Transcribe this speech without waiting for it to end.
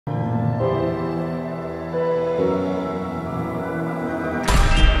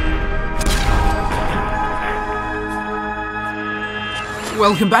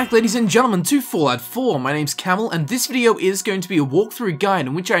Welcome back, ladies and gentlemen, to Fallout 4. My name's Camel, and this video is going to be a walkthrough guide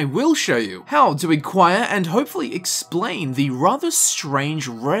in which I will show you how to acquire and hopefully explain the rather strange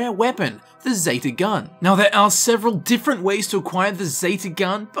rare weapon, the Zeta Gun. Now, there are several different ways to acquire the Zeta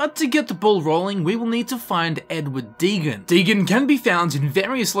Gun, but to get the ball rolling, we will need to find Edward Deegan. Deegan can be found in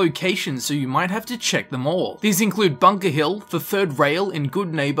various locations, so you might have to check them all. These include Bunker Hill, the Third Rail in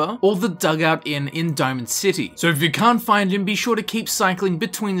Good Neighbor, or the Dugout Inn in Diamond City. So if you can't find him, be sure to keep cycling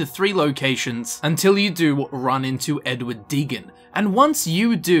between the three locations until you do run into Edward Deegan. And once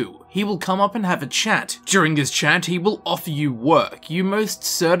you do, he will come up and have a chat. During his chat, he will offer you work. You most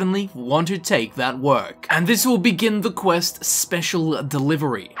certainly want to take that work. And this will begin the quest Special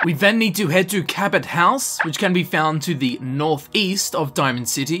Delivery. We then need to head to Cabot House, which can be found to the northeast of Diamond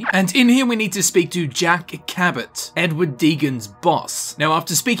City. And in here we need to speak to Jack Cabot, Edward Deegan's boss. Now,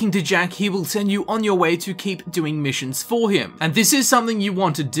 after speaking to Jack, he will send you on your way to keep doing missions for him. And this is something you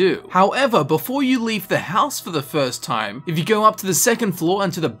want to do. However, before you leave the house for the first time, if you go up to the second floor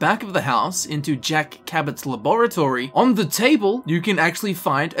and to the back of the house into Jack Cabot's laboratory, on the table you can actually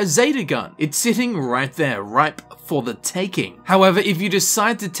find a Zeta Gun. It's sitting right there, ripe for the taking. However, if you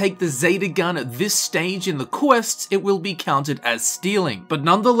decide to take the Zeta Gun at this stage in the quest, it will be counted as stealing. But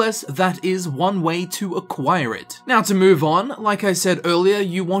nonetheless, that is one way to acquire it. Now, to move on, like I said earlier,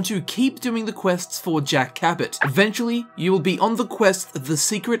 you want to keep doing the quests for Jack Cabot. Eventually, you will be on the quest The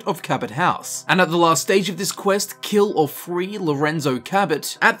Secret of Cabot House. And at the last stage of this quest, kill or free Lorenzo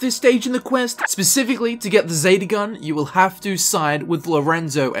Cabot. At this stage in the quest, specifically to get the Zeta Gun, you will have to side with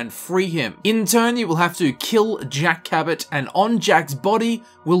Lorenzo and free him. In turn, you will have to kill Jack Cabot, and on Jack's body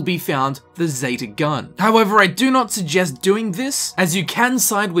will be found the Zeta Gun. However, I do not suggest doing this, as you can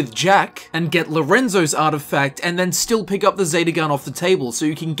side with Jack and get Lorenzo's artifact and then still pick up the Zeta Gun off the table, so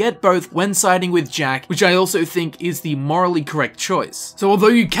you can get both when siding with Jack, which I also think is the morally correct choice. So although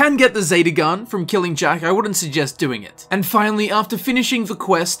you can get the Zeta Gun from killing Jack, I wouldn't suggest doing it. And finally, after finishing the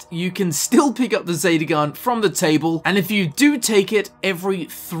quest, you can still pick up the Zeta Gun from the table, and if you do take it, every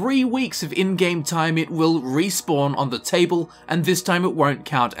 3 weeks of in-game time it will respawn on the table, and this time it won't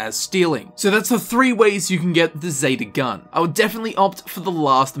count as stealing. So that's the 3 ways you can get the Zeta Gun. I would definitely opt for the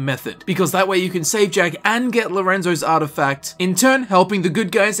last method, because that way you can save Jack and get Lorenzo's artifact, in turn helping the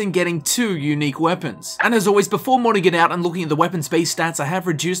good guys and getting 2 unique weapons. And as always, before modding it out and looking at the weapons base stats, I have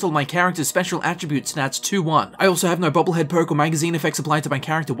reduced all my character's special attribute stats to 1. I also have no bobblehead perk or magazine effects applied to my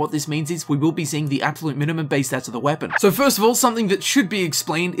character. What this means is we will be seeing the absolute minimum base stats of the weapon. So first of all, something that should be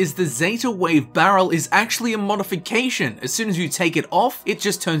explained is the Zeta Wave barrel is actually a modification. As soon as you take it off, it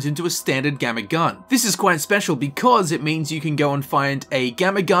just turns into a standard Gamma Gun. This is quite special because it means you can go and find a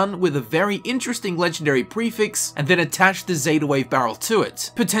Gamma Gun with a very interesting legendary prefix and then attach the Zeta Wave barrel to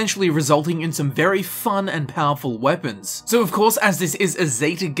it, potentially resulting in some very fun and powerful weapons. So of course, as this is a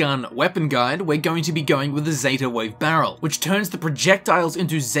Zeta Gun weapon guide, we're going to be going with the Zeta Wave barrel, which turns the projectiles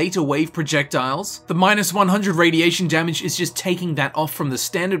into Zeta Wave projectiles. The minus 100 radiation damage is just taking that off from the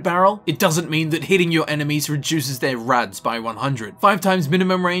standard barrel. It doesn't mean that hitting your enemies reduces their rads by 100. 5 times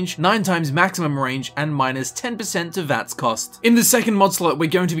minimum range, 9 times maximum range, and minus 10% to VATS cost. In the second mod slot, we're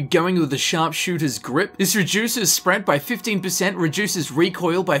going to be going with the Sharpshooter's Grip. This reduces spread by 15%, reduces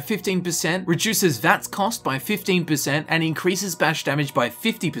recoil by 15%, reduces VATS cost by 15%, and increases bash damage by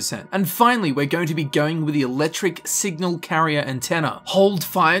 50%. And finally, we're going to be going with the Electric Signal Carrier Antenna. Hold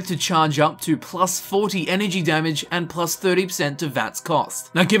fire to charge up to plus 40 energy damage and plus 30% to VATS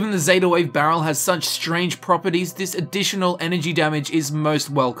cost. Now, given the Zeta Wave barrel has such strange properties, this additional energy damage is most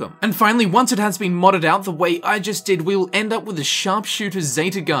welcome. And finally, once it has been modded out the way I just did, we will end up with a Sharpshooter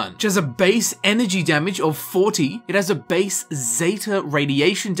Zeta Gun, which has a base energy damage of 40. It has a base Zeta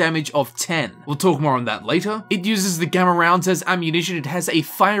radiation damage of 10. We'll talk more on that later. It uses the Gamma rounds as ammunition. It has a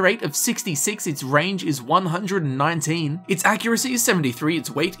fire rate of 66. Its range is 119. Its accuracy is 73.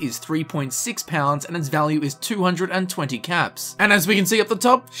 Its weight is 3.6 pounds, and its value is 220 caps. And as we can see up the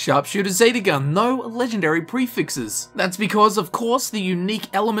top, Sharpshooter Zeta Gun, no legendary prefixes. That's because, of course, the unique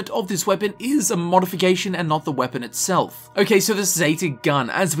element of this weapon is a modification and not the weapon itself. Okay, so the Zeta Gun,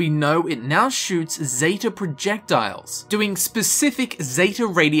 as we know, it now shoots Zeta projectiles, doing specific Zeta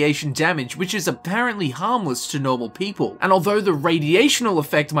radiation damage, which is apparently harmless to normal people. And although the radiational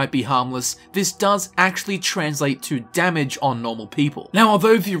effect might be harmless, this does actually translate to damage on normal people. Now,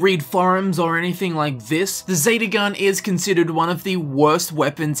 although if you read forums or anything like this, the Zeta Gun is considered one of the worst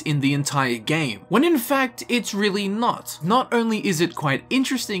weapons in the entire game, when in fact fact, it's really not. Not only is it quite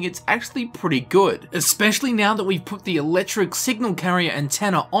interesting, it's actually pretty good, especially now that we've put the electric signal carrier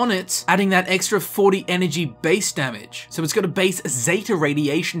antenna on it, adding that extra 40 energy base damage. So it's got a base Zeta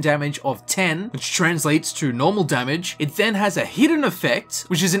radiation damage of 10, which translates to normal damage. It then has a hidden effect,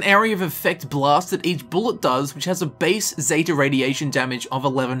 which is an area of effect blast that each bullet does, which has a base Zeta radiation damage of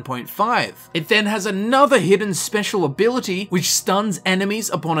 11.5. It then has another hidden special ability, which stuns enemies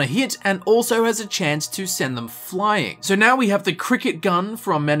upon a hit and also has a chance to send them flying. So now we have the cricket gun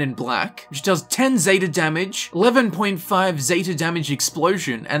from Men in Black, which does 10 Zeta damage, 11.5 Zeta damage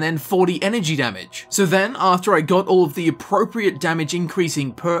explosion, and then 40 energy damage. So then, after I got all of the appropriate damage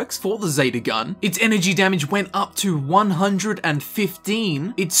increasing perks for the Zeta gun, its energy damage went up to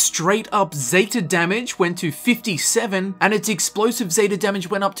 115, its straight up Zeta damage went to 57, and its explosive Zeta damage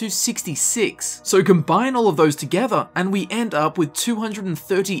went up to 66. So combine all of those together, and we end up with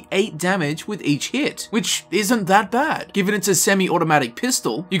 238 damage with each hit, which isn't that bad. Given it's a semi-automatic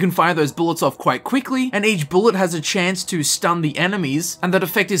pistol, you can fire those bullets off quite quickly, and each bullet has a chance to stun the enemies, and that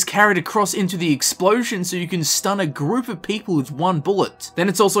effect is carried across into the explosion so you can stun a group of people with one bullet. Then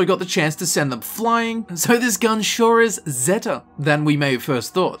it's also got the chance to send them flying, so this gun sure is Zeta than we may have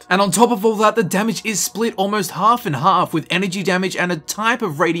first thought. And on top of all that, the damage is split almost half and half with energy damage and a type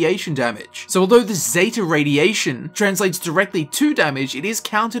of radiation damage. So although the Zeta radiation translates directly to damage, it is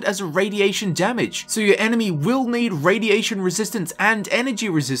counted as a radiation damage, so your enemy will need radiation resistance and energy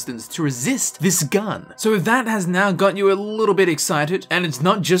resistance to resist this gun. So if that has now got you a little bit excited, and it's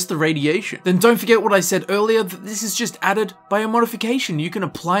not just the radiation, then don't forget what I said earlier, that this is just added by a modification. You can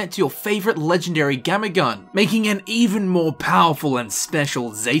apply it to your favorite legendary Gammer gun, making an even more powerful and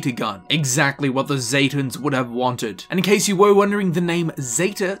special Zeta gun. Exactly what the Zetans would have wanted. And in case you were wondering, the name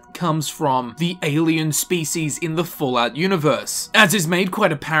Zeta comes from the alien species in the Fallout universe, as is made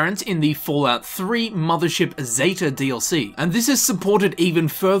quite apparent in the Fallout 3 Mothership Zeta DLC. And this is supported even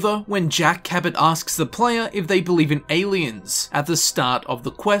further when Jack Cabot asks the player if they believe in aliens at the start of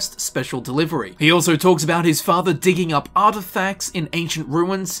the quest special delivery. He also talks about his father digging up artifacts in ancient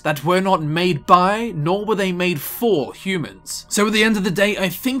ruins that were not made by, nor were they made for humans. So at the end of the day, I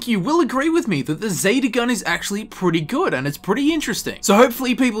think you will agree with me that the Zeta gun is actually pretty good and it's pretty interesting. So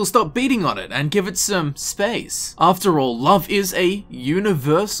hopefully people stop beating on it and give it some space. After all, love is a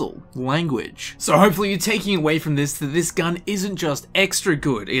universal language. So hopefully you're taking away from this that this gun isn't just extra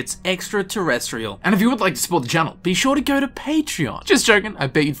good, it's extraterrestrial. And if you would like to support the channel, be sure to go to Patreon. Just joking, I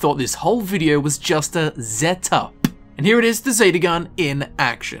bet you thought this whole video was just a Zeta. And here it is, the Zeta gun in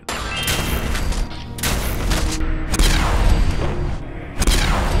action.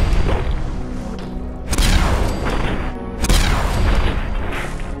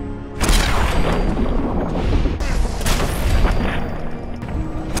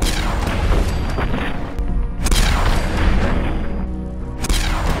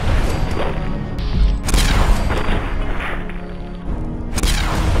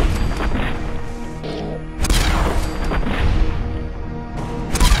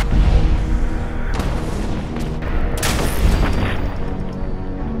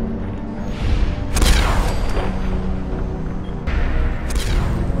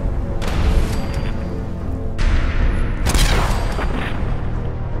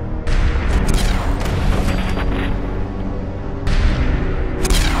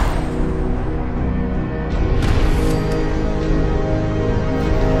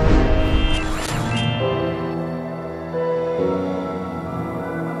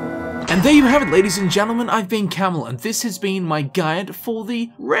 And there you have it, ladies and gentlemen, I've been Camel, and this has been my guide for the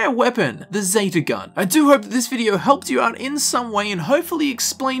rare weapon, the Zeta Gun. I do hope that this video helped you out in some way and hopefully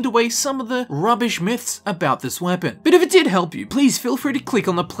explained away some of the rubbish myths about this weapon. But if it did help you, please feel free to click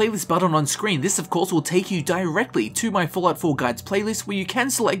on the playlist button on screen. This of course will take you directly to my Fallout 4 Guides playlist, where you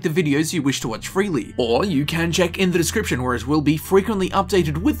can select the videos you wish to watch freely. Or you can check in the description, where it will be frequently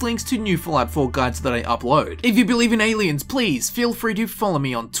updated with links to new Fallout 4 guides that I upload. If you believe in aliens, please feel free to follow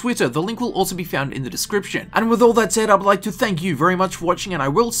me on Twitter. The link will also be found in the description. And with all that said, I would like to thank you very much for watching, and I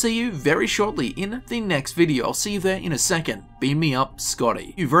will see you very shortly in the next video. I'll see you there in a second. Beam me up, Scotty.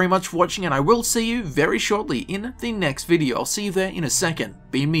 Thank you very much for watching, and I will see you very shortly in the next video. I'll see you there in a second.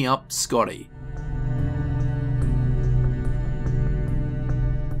 Beam me up, Scotty.